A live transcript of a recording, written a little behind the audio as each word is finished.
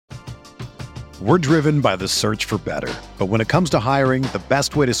We're driven by the search for better. But when it comes to hiring, the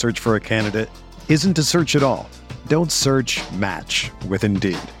best way to search for a candidate isn't to search at all. Don't search, match with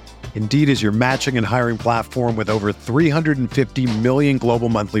Indeed. Indeed is your matching and hiring platform with over 350 million global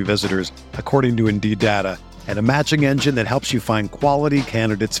monthly visitors, according to Indeed data, and a matching engine that helps you find quality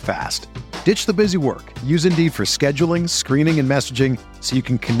candidates fast. Ditch the busy work. Use Indeed for scheduling, screening, and messaging so you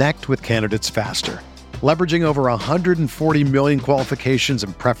can connect with candidates faster. Leveraging over 140 million qualifications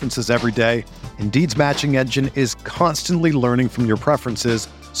and preferences every day, Indeed's matching engine is constantly learning from your preferences,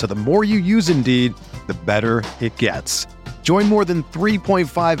 so the more you use Indeed, the better it gets. Join more than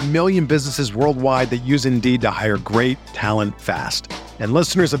 3.5 million businesses worldwide that use Indeed to hire great talent fast. And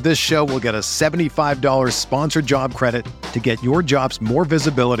listeners of this show will get a $75 sponsored job credit to get your jobs more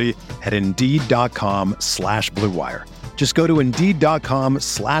visibility at Indeed.com/Blue Wire. Just go to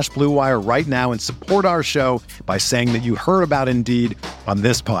Indeed.com/Blue Wire right now and support our show by saying that you heard about Indeed on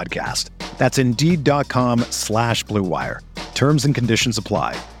this podcast. That's Indeed.com/Blue Wire. Terms and conditions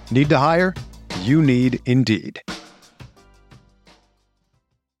apply. Need to hire? You need Indeed.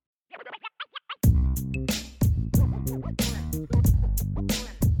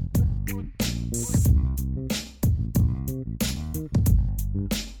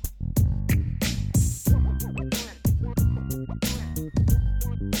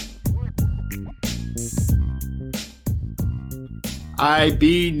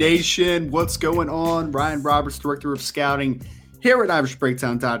 IB Nation, what's going on? Ryan Roberts, Director of Scouting here at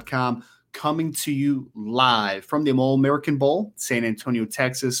IrishBreakdown.com, coming to you live from the All-American Bowl, San Antonio,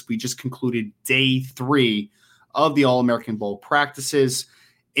 Texas. We just concluded day 3 of the All-American Bowl practices.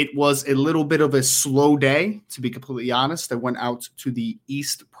 It was a little bit of a slow day, to be completely honest. I went out to the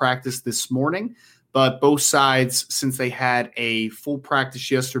East practice this morning, but both sides, since they had a full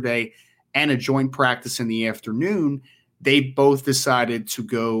practice yesterday and a joint practice in the afternoon, they both decided to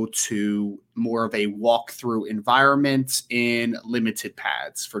go to more of a walkthrough environment in limited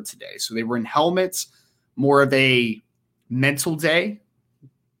pads for today. So they were in helmets, more of a mental day,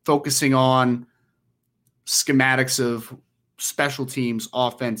 focusing on schematics of special teams,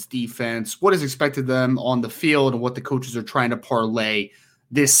 offense, defense, what is expected of them on the field, and what the coaches are trying to parlay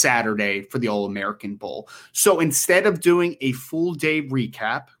this Saturday for the All-American Bowl. So instead of doing a full day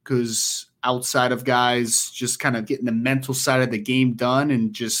recap, because outside of guys just kind of getting the mental side of the game done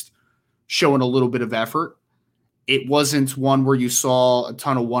and just showing a little bit of effort, it wasn't one where you saw a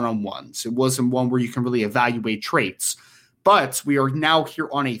ton of one-on-ones. It wasn't one where you can really evaluate traits. But we are now here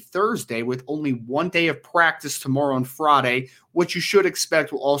on a Thursday with only one day of practice tomorrow and Friday. What you should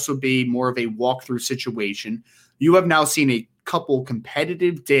expect will also be more of a walkthrough situation. You have now seen a couple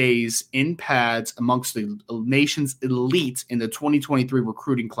competitive days in pads amongst the nation's elite in the 2023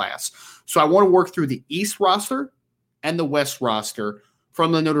 recruiting class. So I want to work through the East roster and the West roster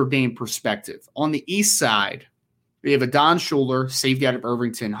from the Notre Dame perspective. On the East side, we have Adon Schuler, safety out of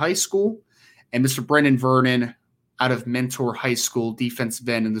Irvington High School, and Mr. Brendan Vernon out of Mentor High School, defensive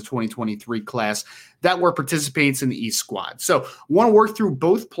end in the 2023 class that were participants in the East squad. So I want to work through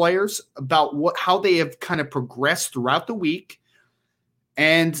both players about how they have kind of progressed throughout the week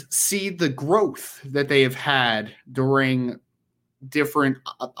and see the growth that they have had during different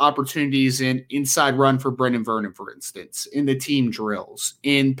opportunities in inside run for Brendan Vernon, for instance, in the team drills,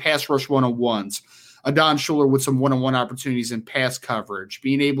 in pass rush one-on-ones. Adon Schuler with some one-on-one opportunities in pass coverage,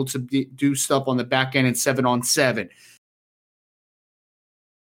 being able to do stuff on the back end in 7-on-7.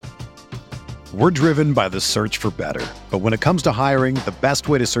 We're driven by the search for better. But when it comes to hiring, the best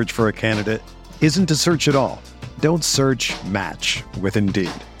way to search for a candidate isn't to search at all. Don't search, match with Indeed.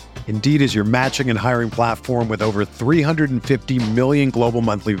 Indeed is your matching and hiring platform with over 350 million global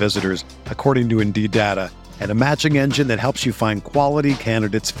monthly visitors, according to Indeed data, and a matching engine that helps you find quality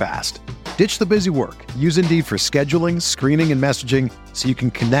candidates fast. Ditch the busy work. Use Indeed for scheduling, screening, and messaging so you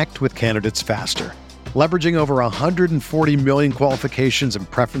can connect with candidates faster. Leveraging over 140 million qualifications and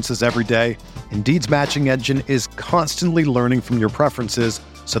preferences every day, Indeed's matching engine is constantly learning from your preferences,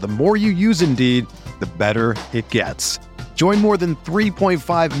 so the more you use Indeed, the better it gets. Join more than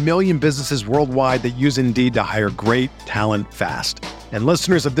 3.5 million businesses worldwide that use Indeed to hire great talent fast. And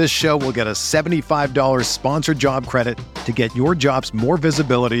listeners of this show will get a $75 sponsored job credit to get your jobs more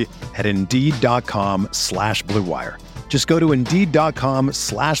visibility at Indeed.com/Blue Wire. Just go to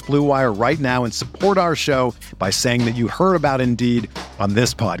Indeed.com/Blue Wire right now and support our show by saying that you heard about Indeed on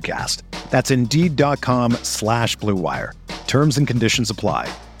this podcast. That's Indeed.com/Blue Wire. Terms and conditions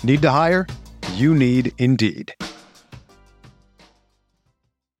apply. Need to hire? You need Indeed.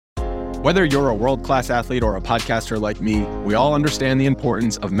 Whether you're a world-class athlete or a podcaster like me, we all understand the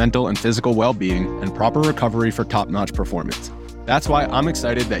importance of mental and physical well-being and proper recovery for top-notch performance. That's why I'm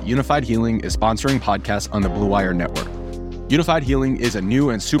excited that Unified Healing is sponsoring podcasts on the Blue Wire Network. Unified Healing is a new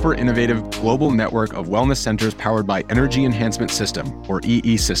and super innovative global network of wellness centers powered by Energy Enhancement System, or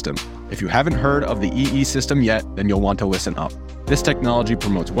EE System. If you haven't heard of the EE System yet, then you'll want to listen up. This technology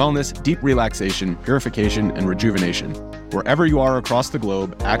promotes wellness, deep relaxation, purification, and rejuvenation. Wherever you are across the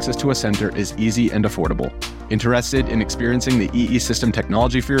globe, access to a center is easy and affordable. Interested in experiencing the EE System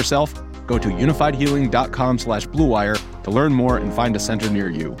technology for yourself? Go to unifiedhealing.com/bluewire to learn more and find a center near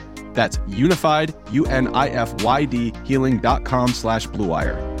you. That's unified, UNIFYD,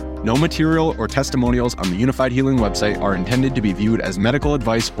 healing.com/bluewire. No material or testimonials on the Unified Healing website are intended to be viewed as medical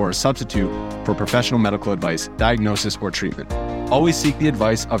advice or a substitute for professional medical advice, diagnosis, or treatment. Always seek the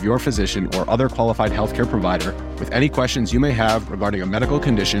advice of your physician or other qualified healthcare provider with any questions you may have regarding a medical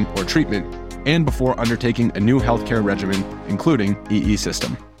condition or treatment and before undertaking a new healthcare regimen, including EE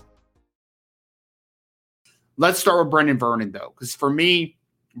System. Let's start with Brenan Vernon, though, because for me,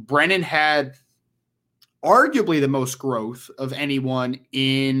 Brenan had arguably the most growth of anyone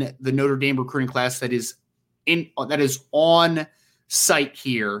in the Notre Dame recruiting class that is on site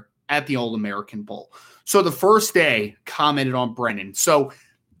here at the All-American Bowl. So the first day commented on Brenan. So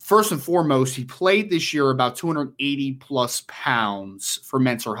first and foremost, he played this year about 280 plus pounds for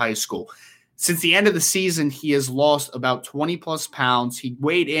Mentor High School. Since the end of the season, he has lost about 20 plus pounds. He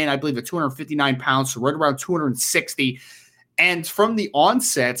weighed in, I believe, at 259 pounds, so right around 260. And from the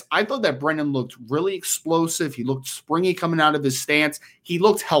onset, I thought that Brenan looked really explosive. He looked springy coming out of his stance. He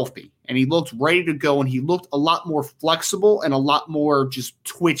looked healthy, and he looked ready to go, and he looked a lot more flexible and a lot more just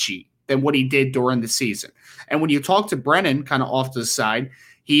twitchy than what he did during the season. And when you talk to Brenan kind of off to the side,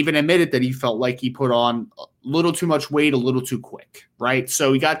 he even admitted that he felt like he put on a little too much weight a little too quick, right?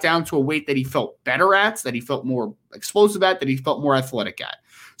 So he got down to a weight that he felt better at, that he felt more explosive at, that he felt more athletic at.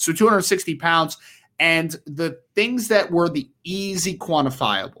 So 260 pounds. And the things that were the easy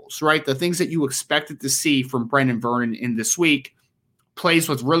quantifiables, right? The things that you expected to see from Brenan Vernon in this week, plays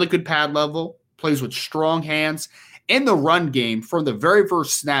with really good pad level, plays with strong hands. In the run game, from the very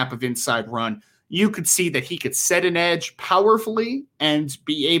first snap of inside run, you could see that he could set an edge powerfully and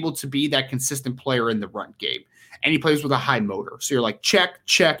be able to be that consistent player in the run game. And he plays with a high motor. So you're like, check,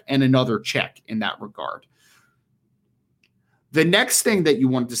 check, and another check in that regard. The next thing that you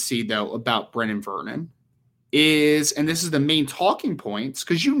wanted to see, though, about Brenan Vernon is, and this is the main talking points,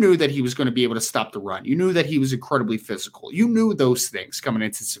 because you knew that he was going to be able to stop the run. You knew that he was incredibly physical. You knew those things coming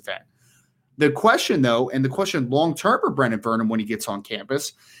into this event. The question, though, and the question long-term for Brenan Vernon when he gets on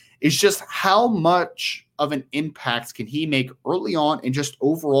campus is just how much of an impact can he make early on and just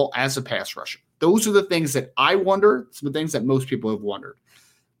overall as a pass rusher. Those are the things that I wonder, some of the things that most people have wondered.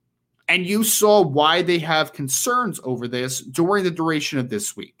 And you saw why they have concerns over this during the duration of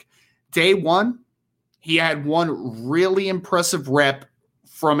this week. Day one, he had one really impressive rep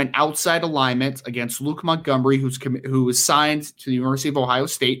from an outside alignment against Luke Montgomery, who was signed to the University of Ohio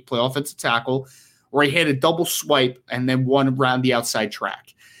State, play offensive tackle, where he hit a double swipe and then one around the outside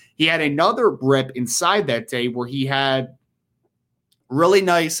track. He had another rep inside that day where he had really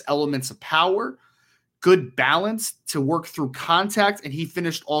nice elements of power, good balance to work through contact, and he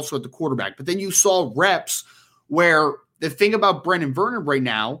finished also at the quarterback. But then you saw reps where the thing about Brenan Vernon right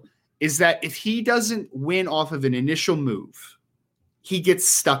now is that if he doesn't win off of an initial move, he gets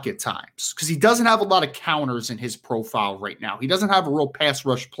stuck at times because he doesn't have a lot of counters in his profile right now. He doesn't have a real pass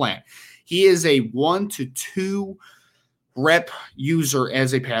rush plan. He is a 1 to 2 rep user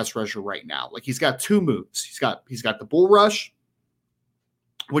as a pass rusher right now. Like he's got two moves. He's got the bull rush,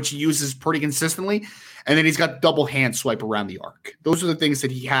 which he uses pretty consistently. And then he's got double hand swipe around the arc. Those are the things that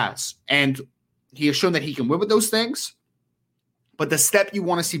he has. And he has shown that he can win with those things. But the step you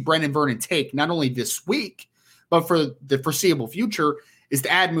want to see Brenan Vernon take, not only this week, but for the foreseeable future, is to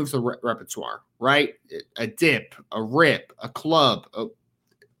add moves to the repertoire, right? A dip, a rip, a club,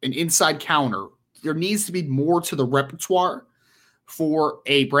 an inside counter. There needs to be more to the repertoire for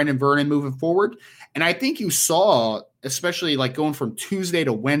a Brenan Vernon moving forward. And I think you saw, especially like going from Tuesday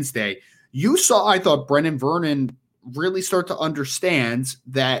to Wednesday, I thought Brenan Vernon really start to understand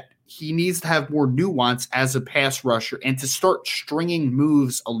that he needs to have more nuance as a pass rusher and to start stringing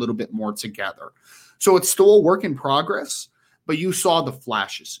moves a little bit more together. So it's still a work in progress, but you saw the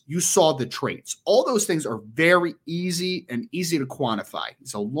flashes. You saw the traits. All those things are very easy and easy to quantify.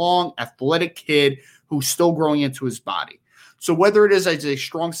 He's a long, athletic kid who's still growing into his body. So whether it is as a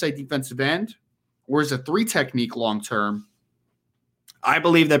strong side defensive end or as a 3 technique long-term, I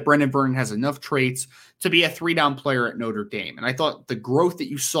believe that Brenan Vernon has enough traits to be a 3-down player at Notre Dame. And I thought the growth that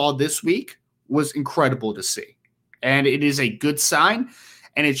you saw this week was incredible to see. And it is a good sign.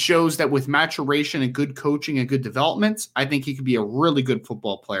 And it shows that with maturation and good coaching and good development, I think he could be a really good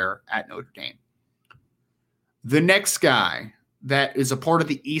football player at Notre Dame. The next guy that is a part of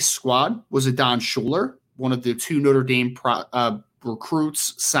the East squad was Adon Shuler, one of the two Notre Dame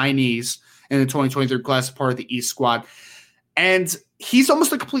recruits, signees in the 2023 class, part of the East squad. And he's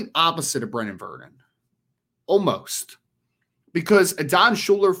almost the complete opposite of Brennan Vernon. Almost. Because Adon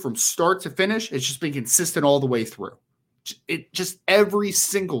Shuler, from start to finish, has just been consistent all the way through. It just every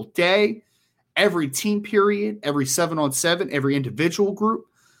single day, every team period, every 7-on-7, every individual group,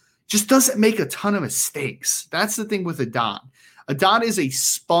 just doesn't make a ton of mistakes. That's the thing with Adon. Adon is a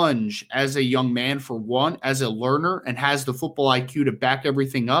sponge as a young man, for one, as a learner, and has the football IQ to back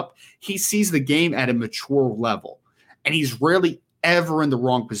everything up. He sees the game at a mature level, and he's rarely ever in the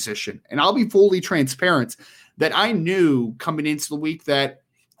wrong position. And I'll be fully transparent that I knew coming into the week that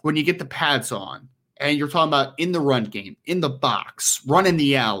when you get the pads on and you're talking about in the run game, in the box, running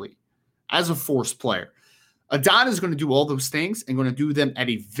the alley as a force player, Adon is going to do all those things and going to do them at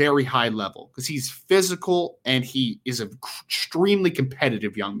a very high level because he's physical and he is an extremely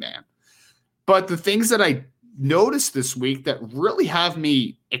competitive young man. But the things that I noticed this week that really have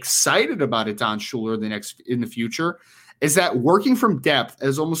me excited about Adon Shuler in the future is that working from depth,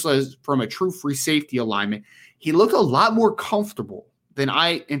 as almost as from a true free safety alignment, he looked a lot more comfortable than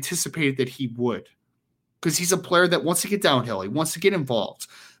I anticipated that he would, because he's a player that wants to get downhill. He wants to get involved.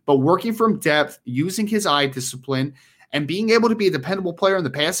 But working from depth, using his eye discipline, and being able to be a dependable player in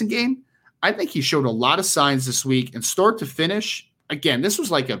the passing game, I think he showed a lot of signs this week. And start to finish, again, this was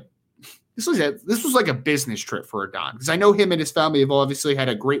like a business trip for Adon, because I know him and his family have obviously had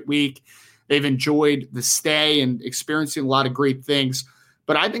a great week. They've enjoyed the stay and experiencing a lot of great things.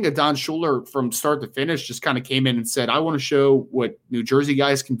 But I think Adon Shuler, from start to finish, just kind of came in and said, I want to show what New Jersey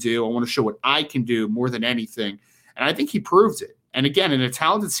guys can do. I want to show what I can do more than anything. And I think he proved it. And again, in a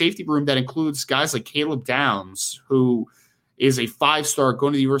talented safety room that includes guys like Caleb Downs, who is a 5-star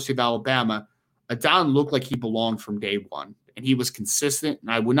going to the University of Alabama, Adon looked like he belonged from day one. And he was consistent.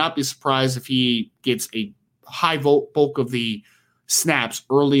 And I would not be surprised if he gets a high bulk of the snaps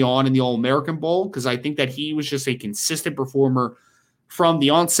early on in the All-American Bowl, because I think that he was just a consistent performer from the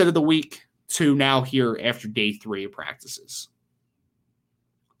onset of the week to now here after day 3 of practices.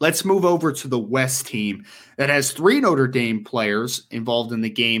 Let's move over to the West team that has 3 Notre Dame players involved in the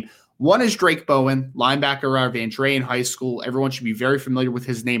game. One is Drake Bowen, linebacker out of Andrean High School. Everyone should be very familiar with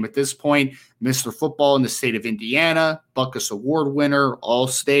his name at this point. Mr. Football in the state of Indiana, Butkus Award winner,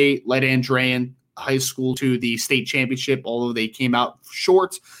 All-State, led Andrean High School to the state championship, although they came out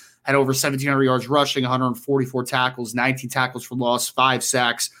short. Had over 1,700 yards rushing, 144 tackles, 19 tackles for loss, 5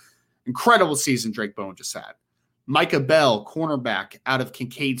 sacks. Incredible season Drake Bowen just had. Micah Bell, cornerback out of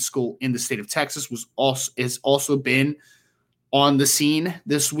Kincaid School in the state of Texas, has also been on the scene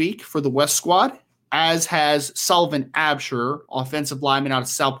this week for the West squad, as has Sullivan Absher, offensive lineman out of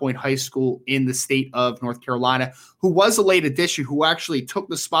South Point High School in the state of North Carolina, who was a late addition, who actually took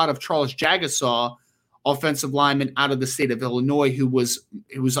the spot of Charles Jagasaw, offensive lineman out of the state of Illinois, who was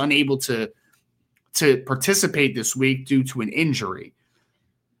unable to participate this week due to an injury.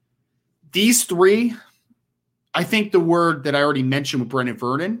 These 3, I think the word that I already mentioned with Brennan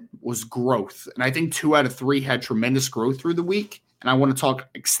Vernon was growth. And I think 2 out of 3 had tremendous growth through the week. And I want to talk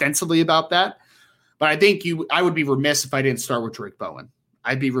extensively about that. But I think I would be remiss if I didn't start with Drake Bowen.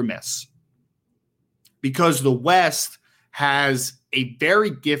 I'd be remiss. Because the West has a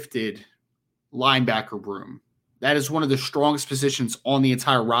very gifted linebacker room. That is one of the strongest positions on the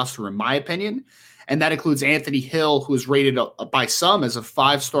entire roster, in my opinion. And that includes Anthony Hill, who is rated by some as a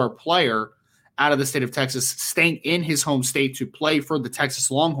 5-star player out of the state of Texas, staying in his home state to play for the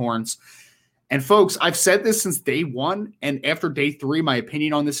Texas Longhorns. And folks, I've said this since day 1, and after day 3, my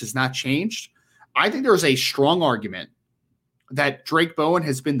opinion on this has not changed. I think there's a strong argument that Drake Bowen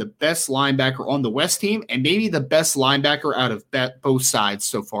has been the best linebacker on the West team, and maybe the best linebacker out of both sides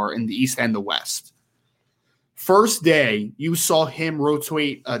so far in the East and the West. First day, you saw him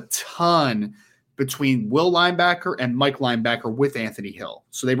rotate a ton between Will linebacker and Mike linebacker with Anthony Hill.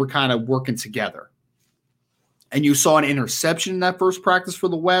 So they were kind of working together. And you saw an interception in that first practice for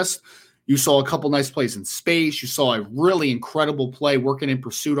the West. You saw a couple nice plays in space. You saw a really incredible play working in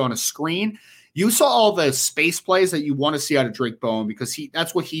pursuit on a screen. You saw all the space plays that you want to see out of Drake Bowen, because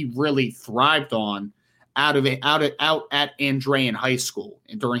that's what he really thrived on out at Andrean High School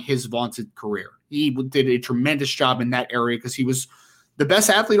and during his vaunted career. He did a tremendous job in that area because he was the best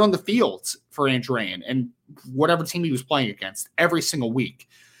athlete on the field for Andrean and whatever team he was playing against every single week.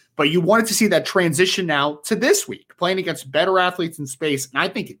 But you wanted to see that transition now to this week, playing against better athletes in space, and I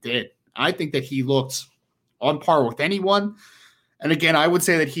think it did. I think that he looked on par with anyone. And again, I would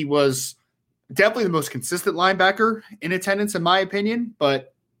say that he was definitely the most consistent linebacker in attendance, in my opinion,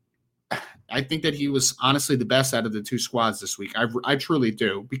 but I think that he was honestly the best out of the two squads this week. I truly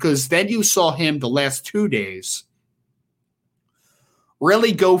do, because then you saw him the last 2 days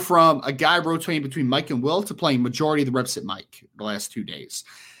really go from a guy rotating between Mike and Will to playing majority of the reps at Mike the last 2 days.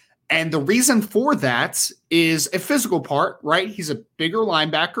 And the reason for that is a physical part, right? He's a bigger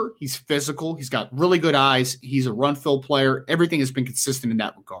linebacker. He's physical. He's got really good eyes. He's a run-fill player. Everything has been consistent in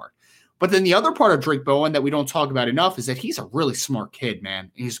that regard. But then the other part of Drayk Bowen that we don't talk about enough is that he's a really smart kid,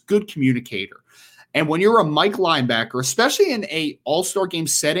 man. He's a good communicator. And when you're a Mike linebacker, especially in a all-star game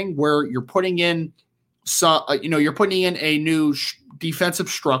setting where you're putting in you're putting in a new defensive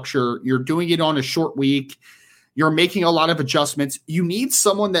structure, you're doing it on a short week, you're making a lot of adjustments, you need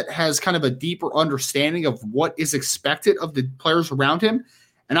someone that has kind of a deeper understanding of what is expected of the players around him.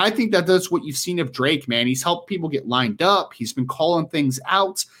 And I think that that's what you've seen of Drake, man. He's helped people get lined up. He's been calling things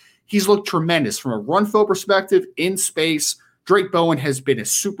out. He's looked tremendous from a run fill perspective in space. Drayk Bowen has been a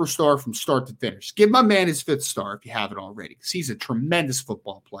superstar from start to finish. Give my man his 5th star if you haven't already, because he's a tremendous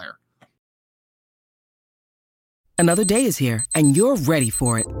football player. Another day is here, and you're ready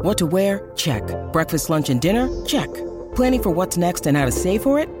for it. What to wear? Check. Breakfast, lunch, and dinner? Check. Planning for what's next and how to save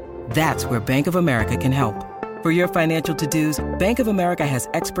for it? That's where Bank of America can help. For your financial to-dos, Bank of America has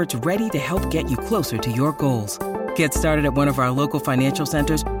experts ready to help get you closer to your goals. Get started at one of our local financial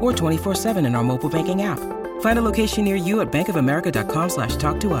centers or 24/7 in our mobile banking app. Find a location near you at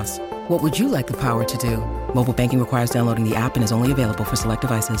bankofamerica.com/talktous. What would you like the power to do? Mobile banking requires downloading the app and is only available for select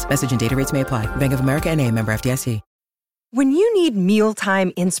devices. Message and data rates may apply. Bank of America N.A., member FDIC. When you need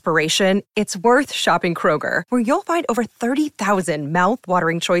mealtime inspiration, it's worth shopping Kroger, where you'll find over 30,000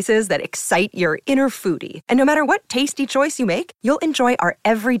 mouth-watering choices that excite your inner foodie. And no matter what tasty choice you make, you'll enjoy our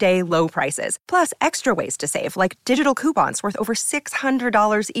everyday low prices, plus extra ways to save, like digital coupons worth over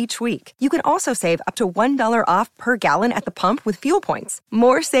 $600 each week. You can also save up to $1 off per gallon at the pump with fuel points.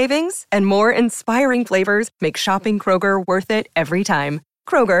 More savings and more inspiring flavors make shopping Kroger worth it every time.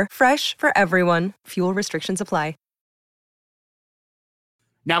 Kroger, fresh for everyone. Fuel restrictions apply.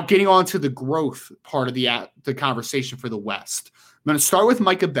 Now, getting on to the growth part of the conversation for the West. I'm going to start with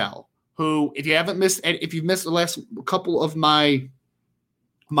Micah Bell, who, if you've missed the last couple of my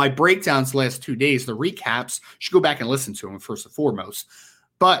breakdowns the last 2 days, the recaps, you should go back and listen to them first and foremost.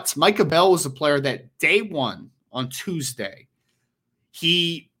 But Micah Bell was a player that day one on Tuesday,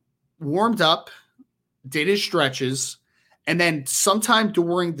 he warmed up, did his stretches, and then sometime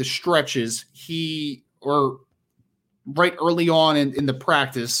during the stretches, right early on in the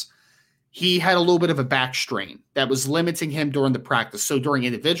practice, he had a little bit of a back strain that was limiting him during the practice. So during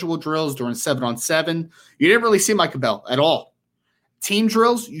individual drills, during 7-on-7, you didn't really see Micah Bell at all. Team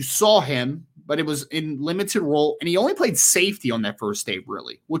drills, you saw him, but it was in limited role, and he only played safety on that first day,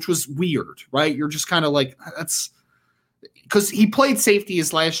 really, which was weird, right? You're just kind of like, that's because he played safety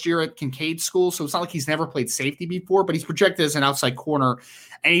his last year at Kincaid School, so it's not like he's never played safety before, but he's projected as an outside corner,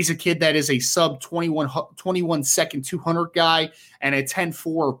 and he's a kid that is a sub 21 second 200 guy and a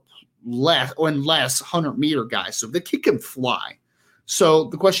 10-4 less 100-meter guy. So the kid can fly. So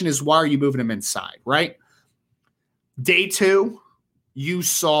the question is, why are you moving him inside, right? Day 2, you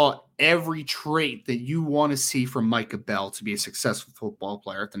saw every trait that you want to see from Micah Bell to be a successful football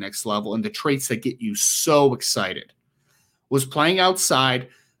player at the next level, and the traits that get you so excited. Was playing outside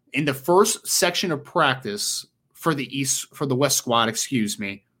in the first section of practice for the West squad,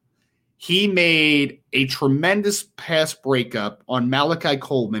 he made a tremendous pass breakup on Malachi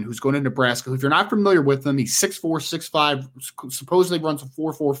Coleman, who's going to Nebraska. If you're not familiar with him, he's 6'4", 6'5", supposedly runs a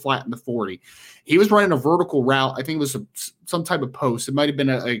 4.4 flat in the 40. He was running a vertical route. I think it was some type of post. It might have been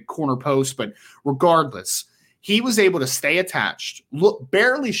a corner post, but regardless, he was able to stay attached,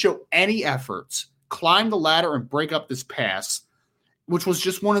 barely show any efforts, climb the ladder and break up this pass, which was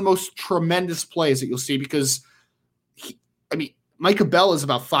just one of the most tremendous plays that you'll see because, Micah Bell is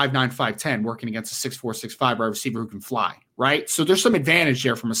about 5'9", 5'10", working against a 6'4", 6'5" wide receiver who can fly, right? So there's some advantage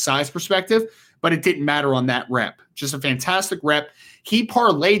there from a size perspective, but it didn't matter on that rep. Just a fantastic rep. He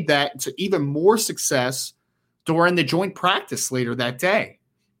parlayed that to even more success during the joint practice later that day.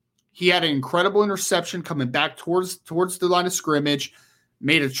 He had an incredible interception coming back towards the line of scrimmage,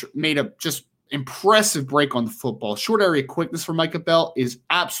 made a just impressive break on the football. Short area quickness for Micah Bell is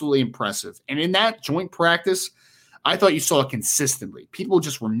absolutely impressive. And in that joint practice, I thought you saw it consistently. People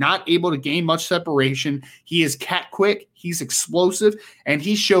just were not able to gain much separation. He is cat quick, he's explosive, and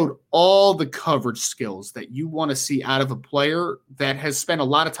he showed all the coverage skills that you want to see out of a player that has spent a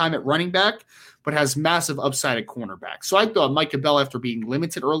lot of time at running back, but has massive upside at cornerback. So I thought Micah Bell, after being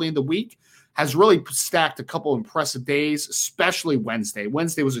limited early in the week, has really stacked a couple impressive days, especially Wednesday.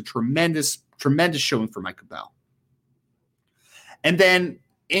 Wednesday was a tremendous showing for Micah Bell. And then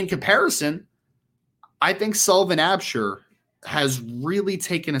in comparison, I think Sullivan Absher has really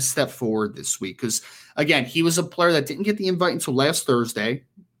taken a step forward this week because, again, he was a player that didn't get the invite until last Thursday,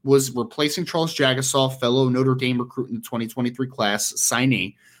 was replacing Charles Jagasaw, fellow Notre Dame recruit in the 2023 class,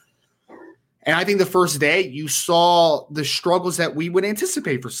 signee. And I think the first day you saw the struggles that we would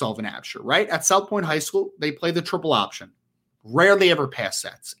anticipate for Sullivan Absher, right? At South Point High School, they play the triple option. Rarely ever pass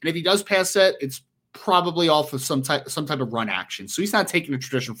sets. And if he does pass set, it's probably off of some type of run action. So he's not taking a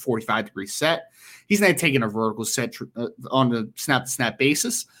traditional 45-degree set. He's not taking a vertical set on a snap-to-snap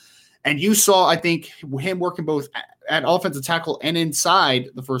basis. And you saw, I think, him working both at offensive tackle and inside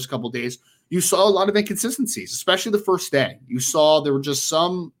the first couple of days. You saw a lot of inconsistencies, especially the first day. You saw there were just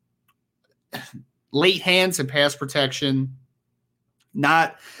some late hands and pass protection,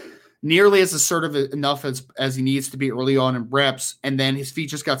 not nearly as assertive enough as he needs to be early on in reps. And then his feet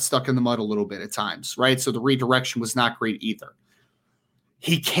just got stuck in the mud a little bit at times, right? So the redirection was not great either.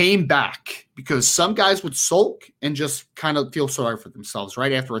 He came back because some guys would sulk and just kind of feel sorry for themselves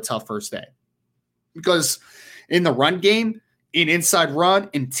right after a tough first day. Because in the run game, in inside run,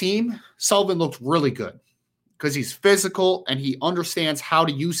 and team, Sullivan looked really good because he's physical and he understands how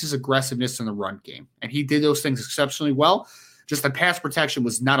to use his aggressiveness in the run game. And he did those things exceptionally well. Just the pass protection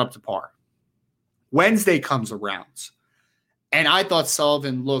was not up to par. Wednesday comes around, and I thought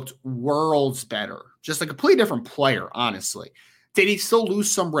Sullivan looked worlds better. Just a completely different player, honestly. Did he still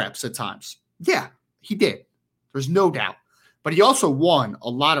lose some reps at times? Yeah, he did. There's no doubt. But he also won a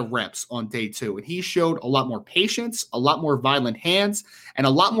lot of reps on day 2, and he showed a lot more patience, a lot more violent hands, and a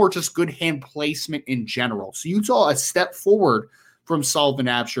lot more just good hand placement in general. So you saw a step forward from Sullivan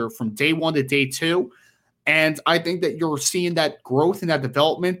Absher from day 1 to day 2, and I think that you're seeing that growth and that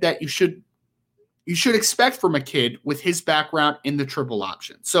development that you should expect from a kid with his background in the triple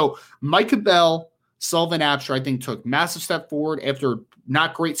option. So Micah Bell, Sullivan Absher, I think, took massive step forward after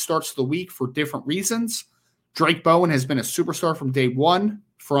not great starts to the week for different reasons. Drake Bowen has been a superstar from day 1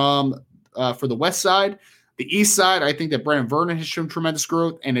 for the West Side. The East Side, I think that Brandon Vernon has shown tremendous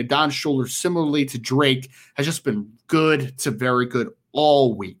growth, and Adon Schuler, similarly to Drake, has just been good to very good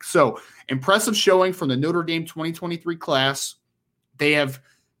all week. So impressive showing from the Notre Dame 2023 class. They have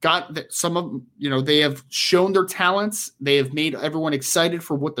got some of, they have shown their talents. They have made everyone excited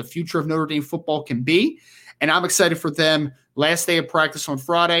for what the future of Notre Dame football can be. And I'm excited for them. Last day of practice on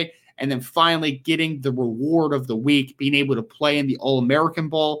Friday, and then finally getting the reward of the week, being able to play in the All-American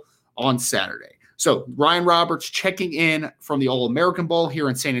Bowl on Saturday. So Ryan Roberts checking in from the All-American Bowl here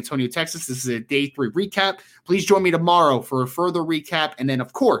in San Antonio, Texas. This is a day 3 recap. Please join me tomorrow for a further recap. And then,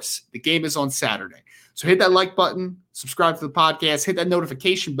 of course, the game is on Saturday. So hit that like button, subscribe to the podcast, hit that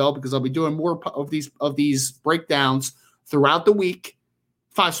notification bell because I'll be doing more of these breakdowns throughout the week.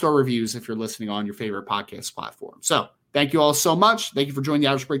 5-star reviews if you're listening on your favorite podcast platform. So thank you all so much. Thank you for joining the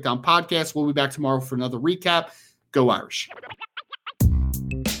Irish Breakdown podcast. We'll be back tomorrow for another recap. Go Irish.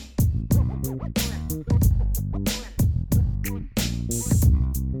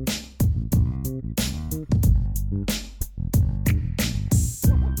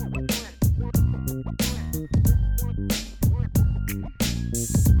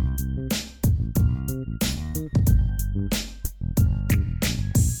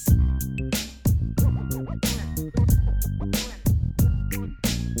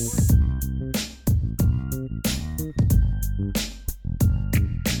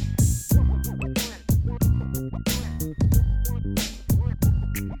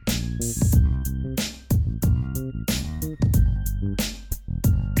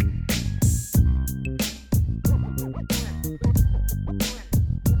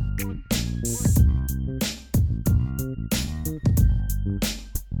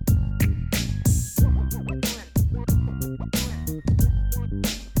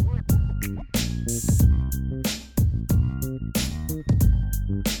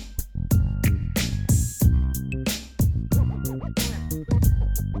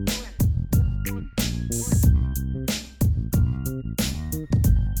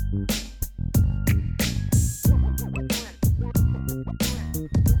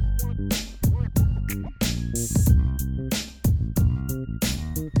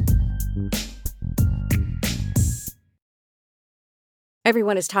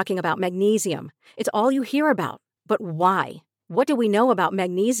 Everyone is talking about magnesium. It's all you hear about. But why? What do we know about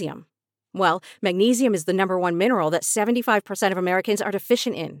magnesium? Well, magnesium is the #1 mineral that 75% of Americans are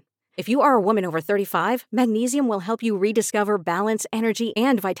deficient in. If you are a woman over 35, magnesium will help you rediscover balance, energy,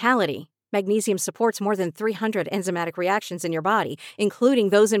 and vitality. Magnesium supports more than 300 enzymatic reactions in your body, including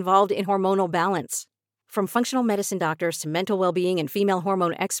those involved in hormonal balance. From functional medicine doctors to mental well-being and female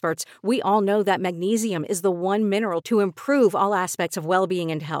hormone experts, we all know that magnesium is the one mineral to improve all aspects of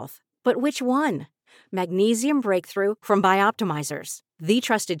well-being and health. But which one? Magnesium Breakthrough from Bioptimizers, the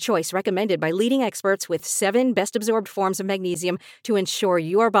trusted choice recommended by leading experts with 7 best-absorbed forms of magnesium to ensure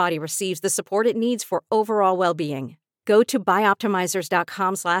your body receives the support it needs for overall well-being. Go to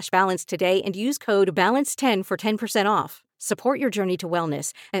bioptimizers.com/balance today and use code BALANCE10 for 10% off. Support your journey to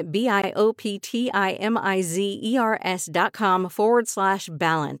wellness at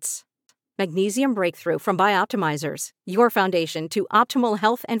bioptimizers.com/balance. Magnesium Breakthrough from Bioptimizers, your foundation to optimal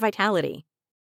health and vitality.